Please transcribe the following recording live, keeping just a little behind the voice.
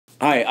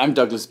Hi, I'm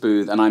Douglas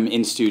Booth, and I'm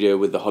in studio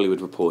with The Hollywood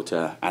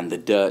Reporter, and The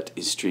Dirt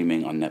is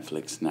streaming on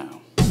Netflix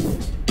now.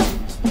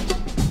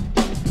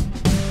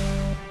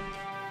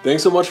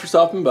 Thanks so much for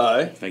stopping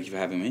by. Thank you for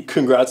having me.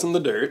 Congrats on The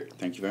Dirt.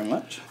 Thank you very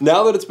much.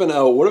 Now that it's been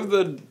out, what have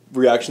the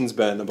reactions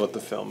been about the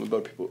film,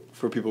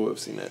 for people who have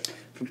seen it?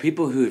 For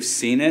people who have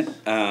seen it,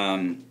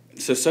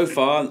 so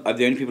far,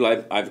 the only people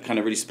I've kind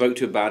of really spoke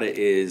to about it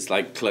is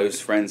like close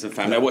friends and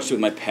family. I watched it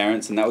with my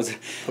parents, and that was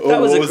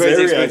a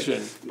crazy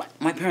experience.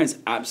 My parents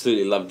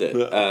absolutely loved it.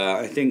 Yeah.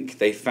 I think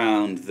they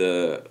found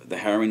the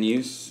heroin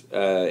use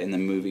in the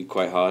movie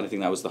quite hard. I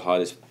think that was the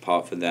hardest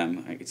part for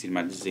them. I could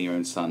imagine seeing your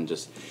own son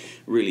just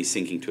really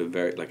sinking to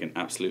an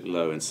absolute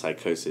low in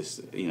psychosis.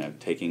 You know,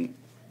 taking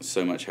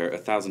so much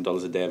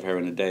 $1,000 a day of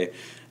heroin a day.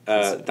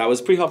 That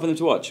was pretty hard for them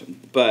to watch,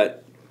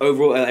 but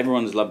overall,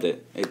 everyone's loved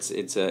it. It's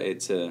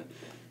a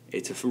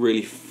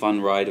really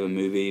fun ride of a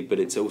movie, but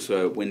it's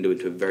also a window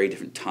into a very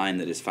different time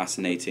that is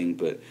fascinating,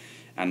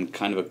 and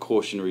kind of a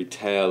cautionary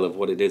tale of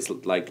what it is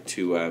like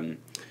to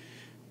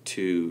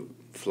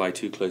fly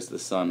too close to the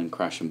sun and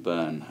crash and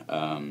burn.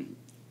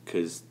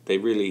 Because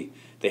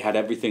they had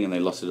everything and they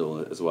lost it all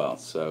as well.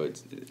 So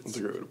it's That's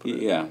a great way to put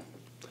it. Yeah.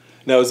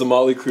 Now, is the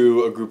Mötley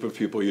Crüe a group of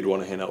people you'd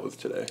want to hang out with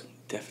today?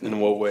 Definitely.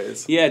 In what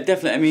ways? Yeah,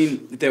 definitely. I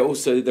mean, they're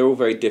all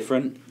very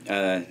different.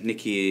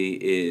 Nicky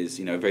is,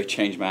 a very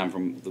changed man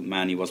from the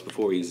man he was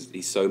before.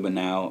 He's sober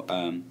now,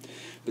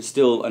 but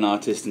still an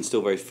artist and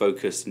still very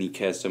focused, and he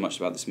cares so much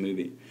about this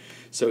movie.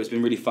 So it's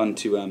been really fun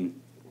to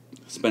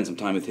spend some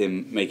time with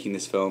him making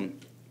this film.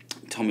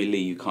 Tommy Lee,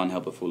 you can't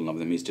help but fall in love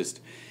with him.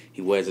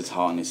 He wears his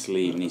heart on his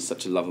sleeve, and he's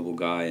such a lovable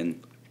guy,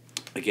 and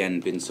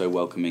again, been so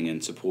welcoming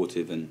and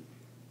supportive and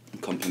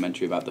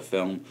complimentary about the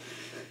film.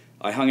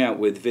 I hung out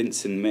with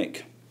Vince and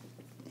Mick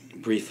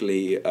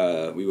briefly.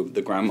 We were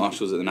the Grand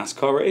Marshals at the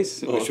NASCAR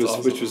race, which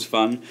was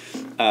fun.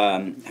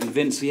 And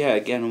Vince,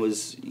 again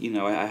was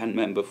I hadn't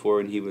met him before,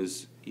 and he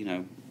was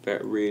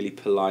really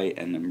polite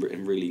and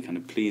really kind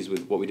of pleased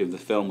with what we did with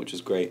the film, which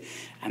was great.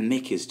 And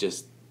Mick is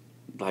just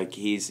like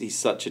he's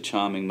such a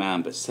charming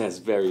man, but says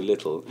very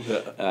little.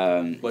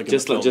 Yeah.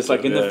 Just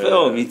like in the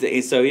film.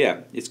 Yeah. So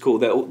it's cool.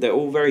 They're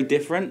all very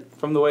different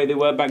from the way they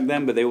were back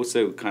then, but they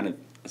also kind of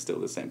are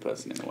still the same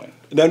person in a way.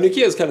 Now,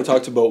 Nicky has kind of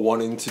talked about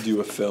wanting to do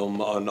a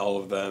film on all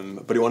of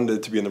them, but he wanted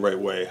it to be in the right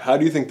way. How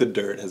do you think The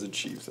Dirt has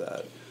achieved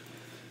that?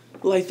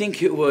 Well, I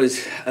think it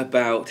was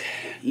about,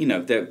 the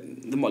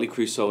Mötley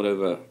Crüe sold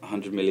over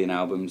 100 million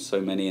albums,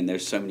 so many, and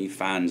there's so many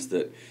fans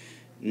that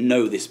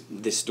know this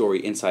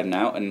story inside and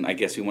out, and I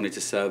guess we wanted to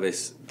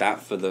service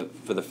that for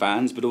the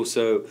fans, but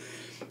also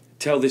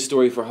tell this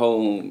story for a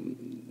whole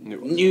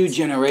new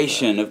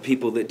generation of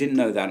people that didn't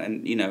know that.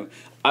 And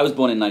I was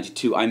born in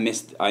 '92.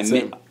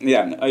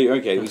 Yeah.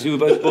 Okay. We were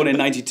both born in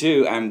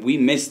 '92, and we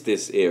missed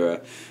this era.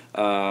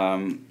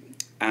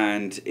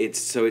 And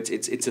it's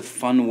a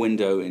fun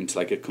window into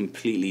like a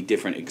completely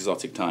different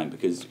exotic time,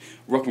 because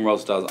rock and roll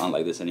stars aren't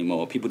like this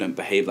anymore. People don't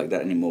behave like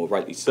that anymore,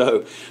 rightly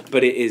so.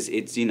 But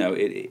it's an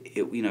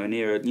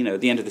era,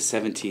 the end of the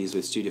 '70s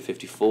with Studio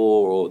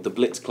 54 or the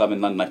Blitz Club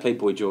in London. I played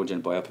Boy George in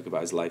a biopic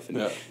about his life,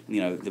 and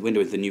the window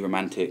with the New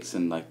Romantics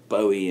and like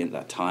Bowie at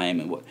that time,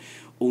 and what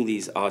all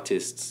these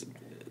artists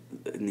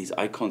and these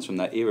icons from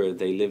that era,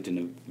 they lived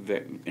in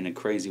a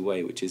crazy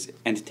way, which is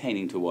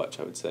entertaining to watch,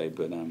 I would say.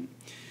 But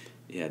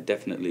yeah,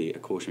 definitely a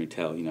cautionary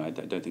tale. I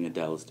don't think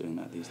Adele's doing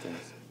that these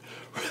days.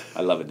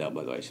 I love Adele,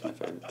 by the way. She's my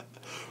favourite.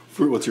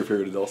 What's your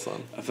favourite Adele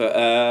song?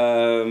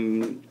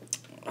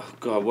 Oh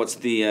God, what's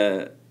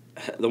the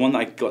one that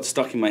I got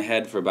stuck in my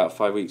head for about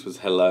 5 weeks was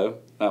Hello.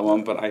 That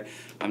one, but I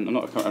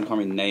can't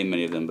really name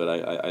many of them. But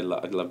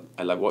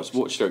I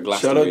watched her at Glastonbury.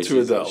 Shout out to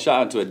Adele.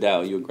 Shout out to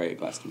Adele. You were great at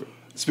Glastonbury.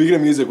 Speaking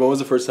of music, when was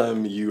the first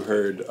time you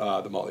heard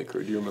the Mötley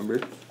Crüe? Do you remember?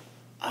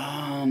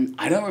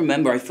 I don't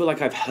remember. I feel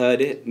like I've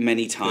heard it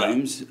many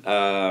times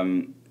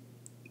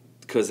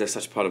because they're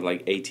such part of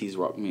like 80s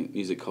rock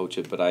music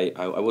culture, but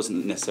I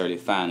wasn't necessarily a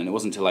fan, and it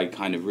wasn't until I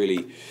kind of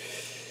really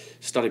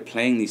started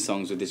playing these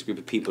songs with this group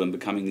of people and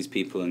becoming these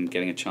people and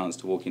getting a chance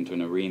to walk into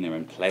an arena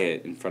and play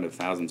it in front of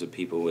thousands of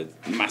people with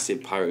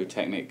massive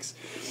pyrotechnics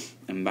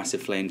and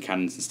massive flame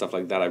cannons and stuff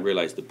like that. I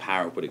realized the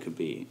power of what it could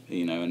be,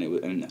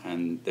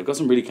 and they've got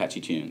some really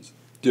catchy tunes.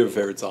 Do you have a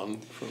favourite song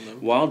from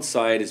them? Wild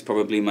Side is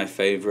probably my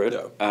favourite.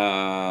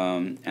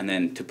 Yeah. And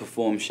then to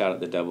perform Shout at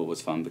the Devil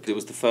was fun, because it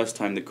was the first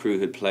time the Crüe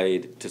had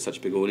played to such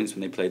a big audience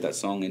when they played that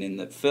song. And in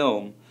the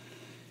film,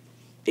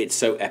 it's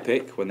so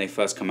epic when they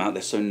first come out.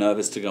 They're so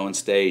nervous to go on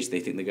stage. They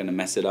think they're going to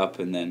mess it up.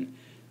 And then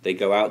they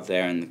go out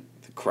there and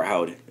the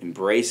crowd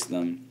embrace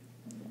them.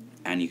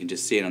 And you can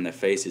just see it on their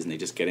faces, and they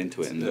just get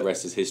into it. And the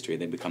rest is history.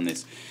 They become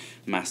this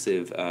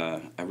massive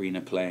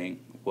arena-playing,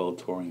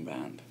 world-touring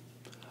band.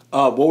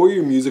 What were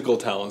your musical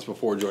talents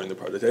before joining the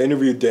project? I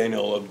interviewed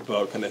Daniel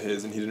about kind of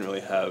his, and he didn't really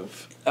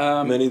have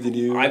many. Did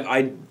you?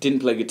 I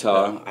didn't play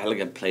guitar. Yeah.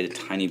 I played a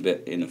tiny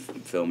bit in a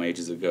film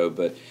ages ago,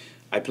 but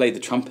I played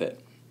the trumpet.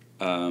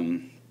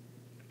 Imagine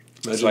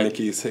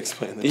Nicky's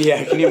explaining that.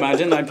 Yeah, can you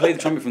imagine? I played the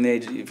trumpet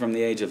from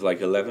the age of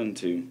like 11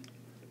 to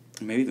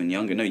maybe even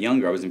younger. No,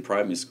 younger. I was in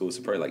primary school,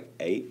 so probably like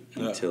 8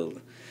 until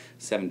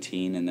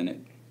 17, and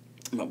then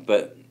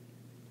but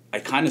I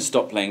kind of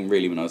stopped playing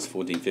really when I was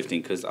 14,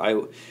 15, because I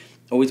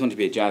always wanted to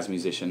be a jazz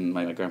musician.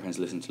 My grandparents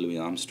listened to Louis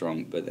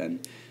Armstrong, but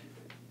then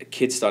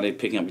kids started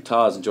picking up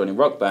guitars and joining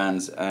rock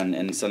bands,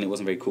 and suddenly it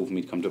wasn't very cool for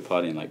me to come to a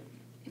party and like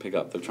pick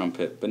up the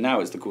trumpet. But now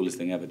it's the coolest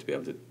thing ever to be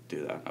able to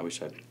do that. I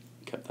wish I'd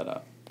kept that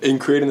up. In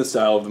creating the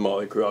style of the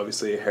Mötley Crüe,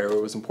 obviously hair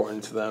was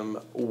important to them.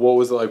 What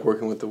was it like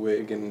working with the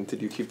wig, and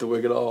did you keep the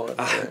wig at all?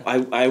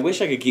 I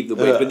wish I could keep the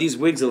wig, but these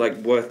wigs are like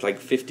worth like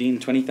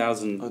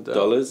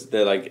 $20,000.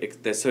 They're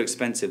like they're so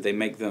expensive. They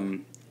make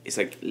them. It's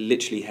like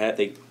literally hair.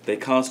 They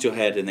cast your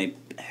head and they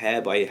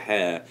hair by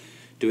hair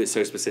do it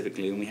so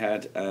specifically. And we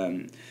had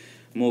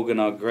Morgan,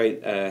 our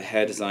great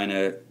hair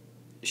designer.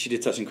 She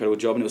did such an incredible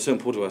job, and it was so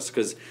important to us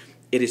because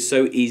it is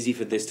so easy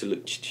for this to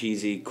look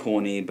cheesy,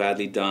 corny,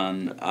 badly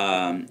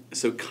done.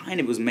 So kind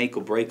of was make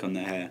or break on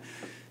the hair.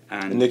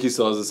 And Nikki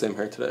still has the same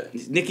hair today.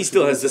 Nikki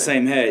still has the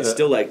same hair. It's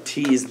still like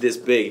teased this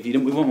big. If you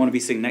don't, we wouldn't want to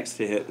be sitting next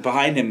to him,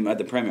 behind him at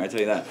the premiere. I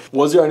tell you that.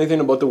 Was there anything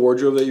about the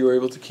wardrobe that you were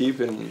able to keep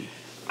and?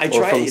 I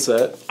tried. From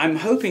set? I'm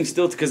hoping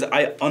still, because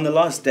on the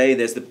last day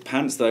there's the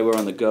pants that I wear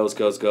on the Girls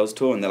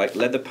tour, and they're like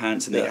leather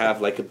pants, and they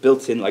have like a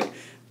built-in like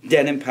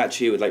denim patch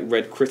here with like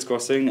red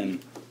crisscrossing,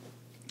 and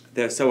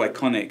they're so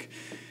iconic.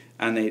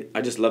 And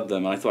I just love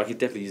them, and I thought I could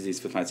definitely use these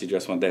for fancy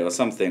dress one day or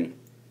something.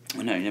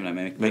 Oh, no, you never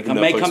know. May come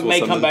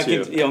back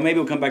into, maybe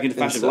it'll come back into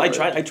fashion. But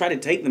I tried to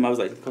take them. I was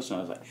like,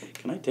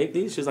 can I take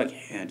these? She was like,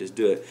 yeah, just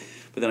do it.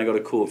 But then I got a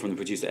call from the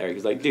producer Eric.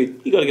 He's like,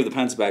 dude, you got to give the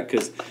pants back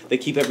because they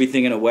keep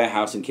everything in a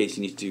warehouse in case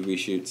you need to do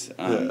reshoots.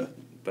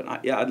 But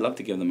I'd love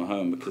to give them a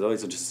home because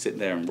otherwise I'll just sit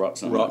there and rock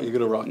something. You're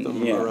gonna rock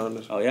them around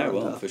it. Oh yeah,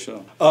 well for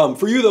sure.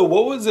 For you though,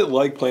 what was it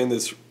like playing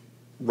this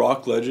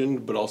rock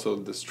legend, but also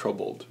this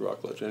troubled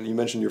rock legend? You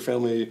mentioned your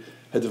family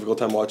had a difficult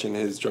time watching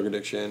his drug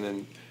addiction,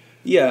 and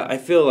yeah, I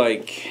feel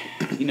like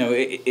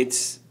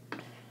it's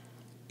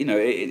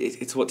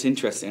what's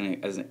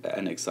interesting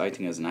and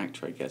exciting as an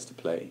actor, I guess, to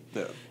play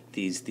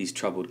these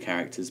troubled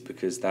characters,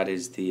 because that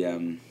is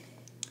the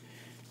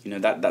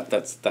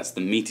that's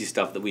the meaty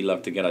stuff that we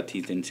love to get our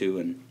teeth into,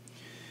 and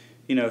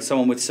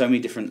someone with so many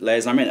different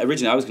layers. I mean,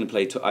 originally I was going to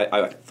play.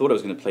 I thought I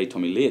was going to play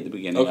Tommy Lee at the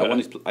beginning.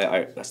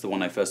 Okay. That's the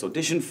one I first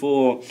auditioned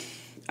for,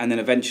 and then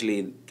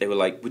eventually they were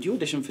like, "Would you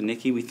audition for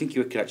Nicky? We think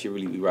you could actually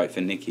really be right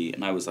for Nicky."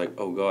 And I was like,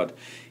 "Oh God,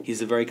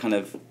 he's a very kind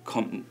of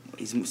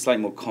he's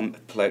slightly more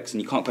complex,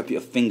 and you can't quite put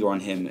your finger on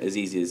him as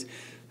easy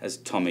as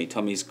Tommy.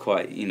 Tommy's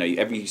quite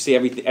you see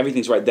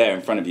everything's right there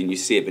in front of you, and you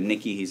see it. But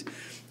Nicky, he's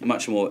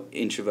much more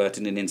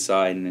introverted and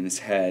inside and in his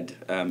head,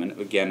 and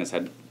again has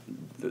had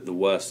the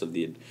worst of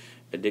the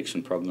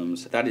addiction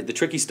problems. That is the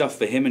tricky stuff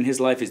for him in his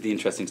life. Is the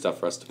interesting stuff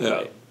for us to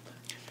play.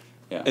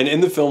 Yeah. And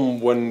in the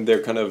film, when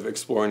they're kind of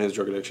exploring his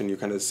drug addiction, you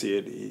kind of see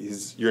it.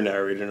 You're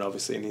narrating,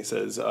 obviously, and he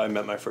says, "I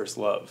met my first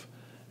love,"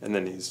 and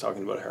then he's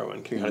talking about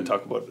heroin. Can you kind of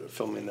talk about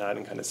filming that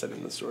and kind of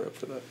setting the story up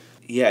for that?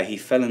 Yeah, he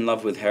fell in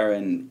love with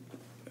heroin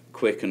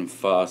quick and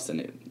fast,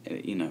 and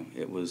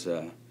it was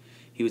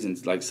he was in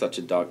like such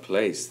a dark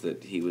place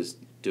that he was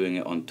doing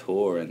it on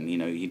tour, and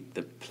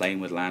the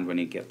plane would land when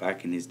he'd get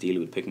back, and his dealer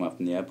would pick him up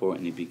from the airport,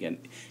 and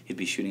he'd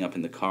be shooting up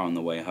in the car on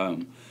the way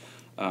home.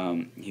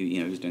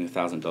 He was doing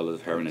 $1,000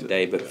 of heroin a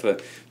day, but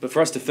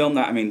for us to film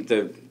that, I mean,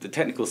 the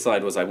technical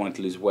side was I wanted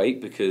to lose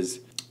weight because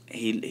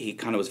he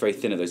kind of was very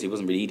thin of those. He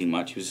wasn't really eating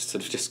much. He was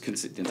sort of just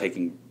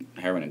taking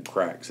heroin and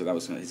crack, so that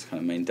was his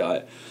kind of main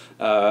diet.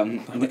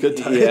 Not a good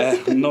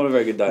diet. Yeah, not a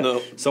very good diet.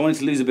 No. So I wanted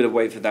to lose a bit of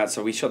weight for that,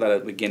 so we shot that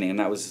at the beginning, and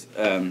that was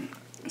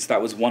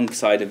one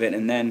side of it,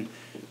 and then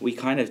we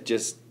kind of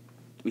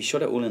we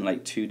shot it all in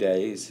like 2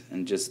 days,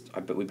 and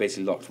but we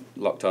basically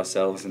locked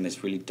ourselves in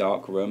this really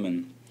dark room,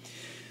 and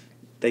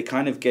they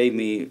kind of gave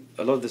me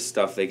a lot of the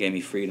stuff. They gave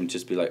me freedom to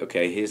just be like,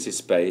 okay, here's his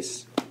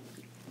space.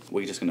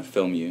 We're just going to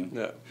film you.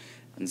 Yeah.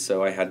 And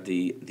so I had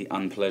the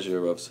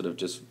unpleasure of sort of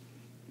just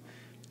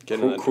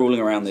crawling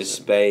around this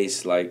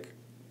space, like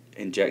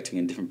injecting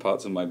in different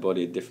parts of my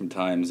body at different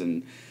times,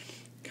 and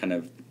kind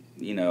of,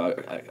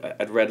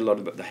 I'd read a lot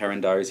about the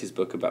Heron Diaries, his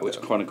book which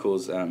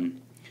chronicles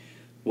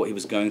what he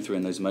was going through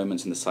in those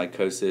moments, and the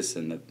psychosis,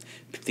 and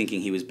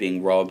thinking he was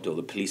being robbed or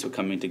the police were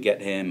coming to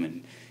get him,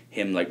 and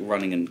him like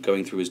running and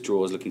going through his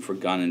drawers looking for a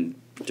gun and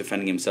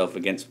defending himself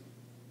against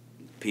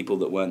people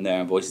that weren't there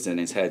and voices in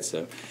his head.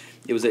 So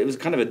it was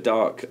kind of a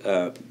dark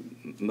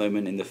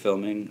moment in the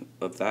filming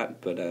of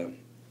that, but at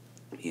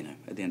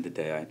the end of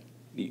the day,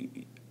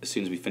 as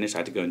soon as we finished, I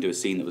had to go and do a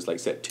scene that was like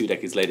set 2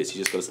 decades later, so you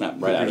just got to snap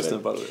right out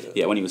of it.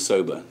 Yeah, when he was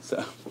sober.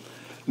 So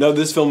now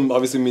this film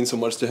obviously means so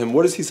much to him.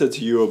 What has he said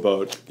to you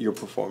about your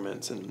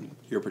performance and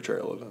your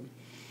portrayal of him?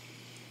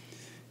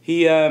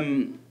 He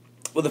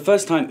the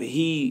first time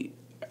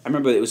I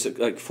remember it was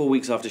like 4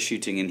 weeks after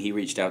shooting, and he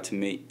reached out to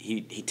me.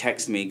 He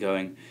texted me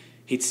going,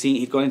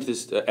 he'd gone into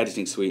this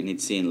editing suite, and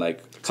he'd seen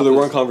like. So there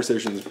weren't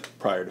conversations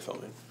prior to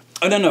filming.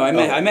 Oh no!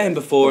 I met him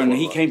before, and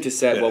he came to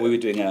set while we were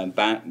doing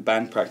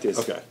band practice.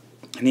 Okay.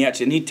 And he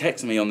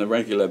texted me on the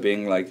regular,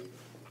 being like,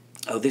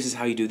 oh, this is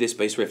how you do this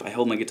bass riff. I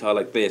hold my guitar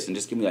like this, and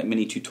just give me like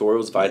mini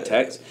tutorials via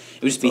text.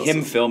 It would just be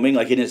him filming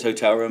like in his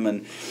hotel room,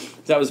 and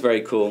that was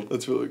very cool.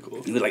 That's really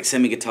cool. He would like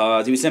send me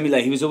guitars. He would send me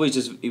like he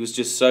was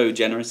just so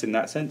generous in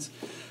that sense.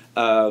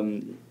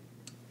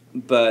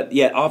 But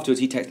yeah,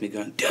 afterwards he texted me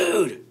going,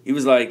 dude, he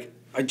was like,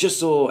 I just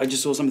saw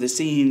some of the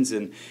scenes,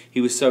 and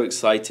he was so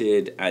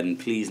excited and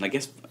pleased. And I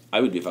guess I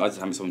would be if I was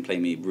having someone play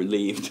me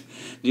relieved.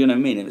 Do you know what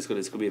I mean? It's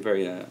got to be a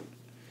very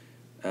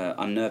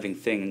unnerving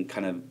thing,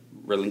 kind of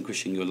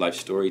relinquishing your life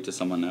story to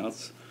someone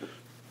else.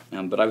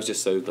 But I was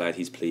just so glad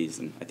he's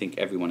pleased, and I think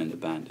everyone in the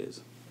band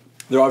is.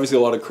 There are obviously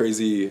a lot of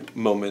crazy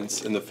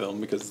moments in the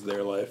film because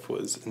their life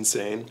was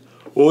insane.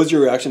 What was your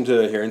reaction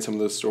to hearing some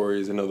of those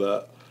stories? I know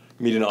that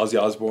meeting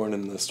Ozzy Osbourne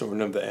and the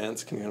Storming of the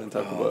Ants. Can you kind of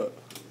talk about?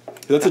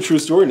 That's a true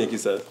story, Nicky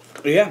said.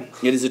 Yeah,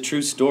 it is a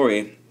true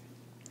story.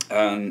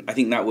 I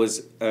think that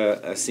was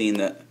a scene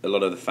that a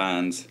lot of the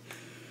fans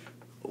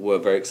were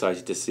very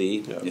excited to see.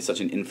 Yeah. It's such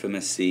an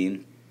infamous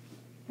scene,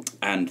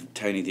 and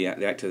Tony, the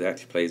actor that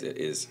actually plays it,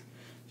 is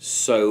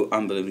so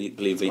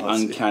unbelievably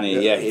uncanny.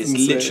 Yeah, it's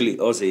insane. Literally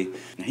Ozzy.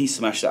 And he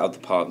smashed it out of the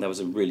park. That was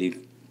a really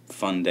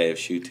fun day of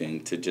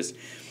shooting, to just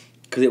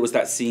because it was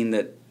that scene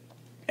that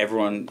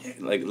everyone,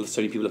 like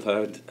so many people have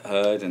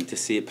heard, and to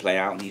see it play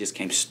out, and he just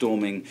came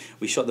storming.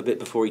 We shot the bit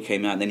before he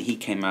came out, and then he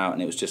came out,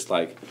 and it was just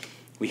like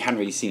we hadn't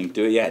really seen him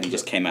do it yet, and he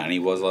just came out and he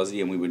was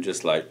Ozzy, and we were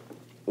just like,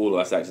 all of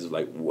us actors were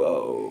like,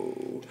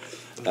 whoa.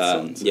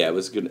 Yeah, it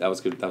was good. That was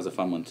good. That was a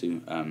fun one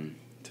to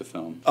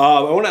film.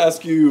 I want to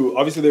ask you,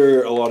 obviously there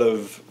are a lot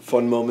of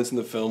fun moments in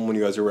the film when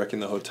you guys are wrecking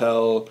the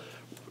hotel,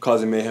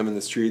 causing mayhem in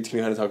the streets. Can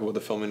you kind of talk about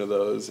the filming of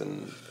those?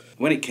 And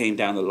when it came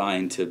down the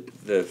line to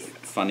the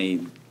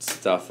funny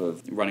stuff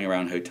of running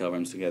around hotel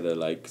rooms together,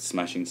 like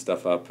smashing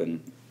stuff up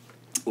and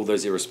all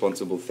those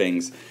irresponsible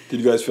things. Did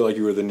you guys feel like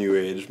you were the new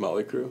age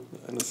Mötley Crüe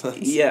in a sense?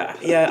 Yeah.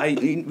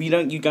 You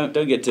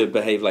don't get to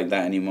behave like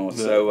that anymore. No.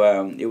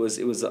 So it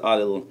was our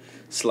little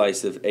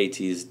slice of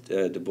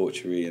 80s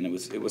debauchery, and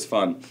it was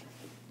fun.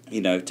 You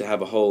know, to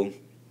have a whole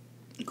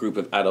group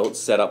of adults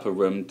set up a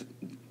room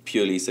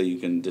purely so you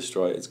can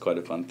destroy it. It's quite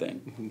a fun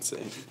thing.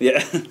 Insane.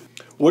 Yeah.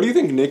 What do you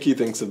think Nicky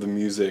thinks of the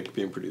music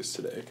being produced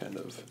today, kind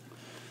of?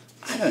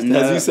 I don't know.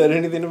 Has he said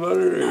anything about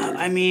it? Or?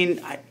 I mean,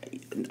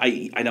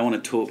 I don't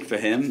want to talk for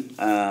him,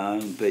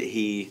 but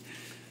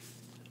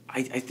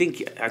I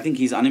think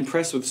he's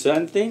unimpressed with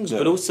certain things,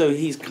 but also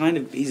he's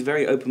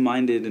very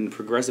open-minded and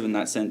progressive in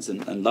that sense,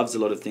 and loves a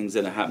lot of things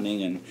that are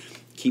happening, and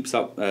keeps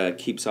up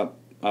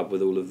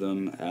with all of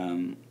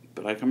them.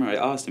 But I can't remember.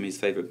 I asked him his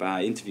favorite band.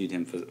 I interviewed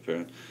him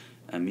for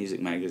a music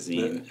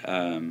magazine.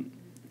 Yeah.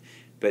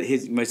 But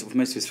most of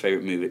his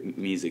favorite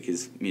music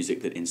is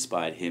music that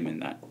inspired him in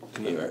that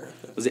era.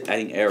 I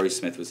think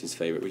Aerosmith was his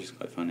favorite, which is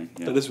quite funny.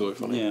 Yeah. That is really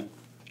funny. Yeah.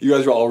 You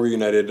guys were all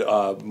reunited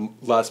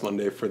last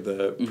Monday for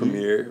the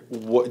premiere.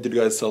 What did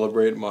you guys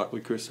celebrate,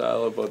 Mötley Crüe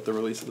style, about the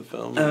release of the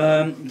film?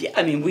 Yeah,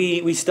 I mean,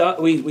 we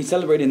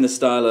celebrated in the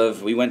style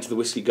of, we went to the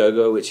Whiskey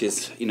Go-Go, which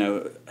is,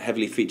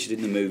 heavily featured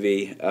in the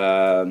movie,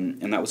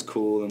 and that was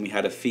cool. And we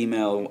had a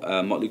female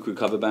Mötley Crüe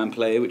cover band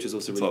play, which was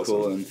also really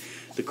cool. And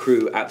the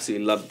crew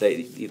absolutely loved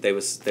it. They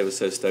were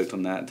so stoked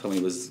on that.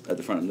 Tommy was at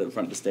the front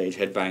of the stage,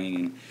 headbanging,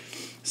 and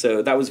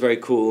so that was very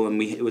cool.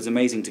 And it was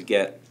amazing to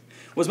get.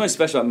 What was most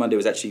special about Monday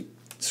was actually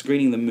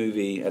screening the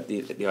movie at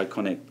the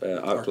iconic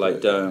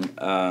ArcLight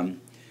Dome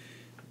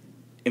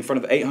in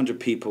front of 800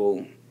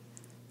 people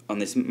on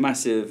this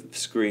massive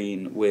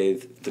screen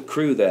with the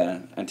crew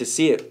there, and to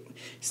see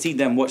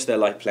them watch their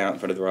life play out in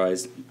front of their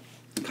eyes.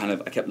 I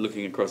kept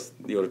looking across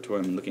the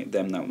auditorium and looking at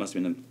them. That must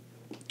have been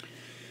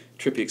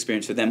a trippy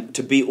experience for them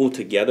to be all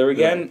together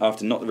again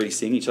after not really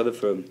seeing each other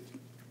for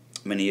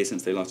many years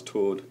since they last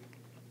toured.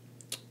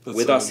 That's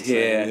with us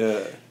insane.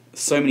 Here,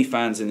 so many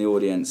fans in the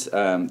audience.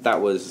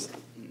 That was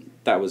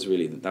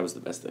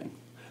the best thing.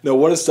 Now,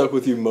 what has stuck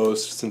with you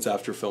most since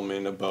after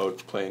filming about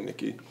playing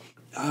Nicky?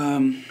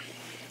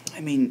 I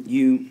mean,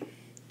 you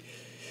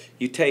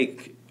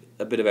take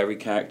a bit of every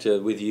character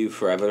with you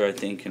forever, I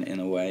think, in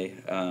a way.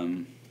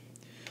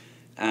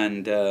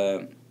 And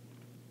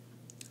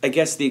I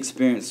guess the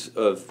experience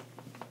of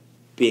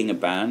being a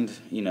band,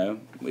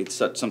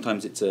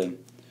 sometimes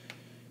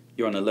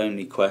you're on a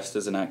lonely quest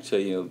as an actor.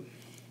 You're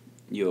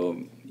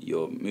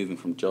moving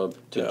from job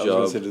to job. I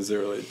was going to say, does it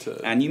relate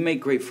to... And you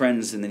make great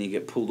friends, and then you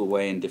get pulled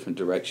away in different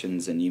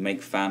directions, and you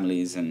make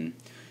families, and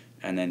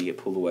then you get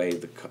pulled away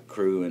with the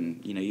crew,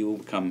 and you all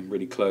become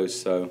really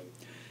close. So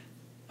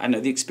I know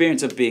the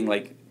experience of being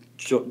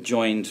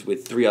joined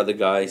with 3 other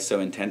guys so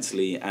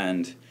intensely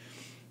and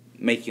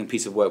making a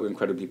piece of work we're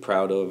incredibly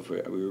proud of.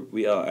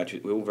 We're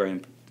all very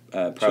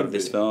proud of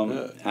this film,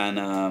 and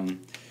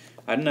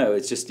I don't know.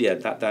 It's just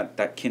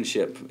that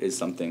kinship is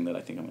something that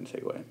I think I'm going to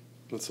take away.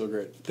 That's so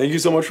great. Thank you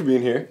so much for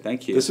being here.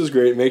 Thank you. This was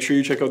great. Make sure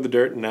you check out The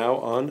Dirt now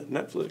on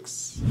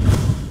Netflix.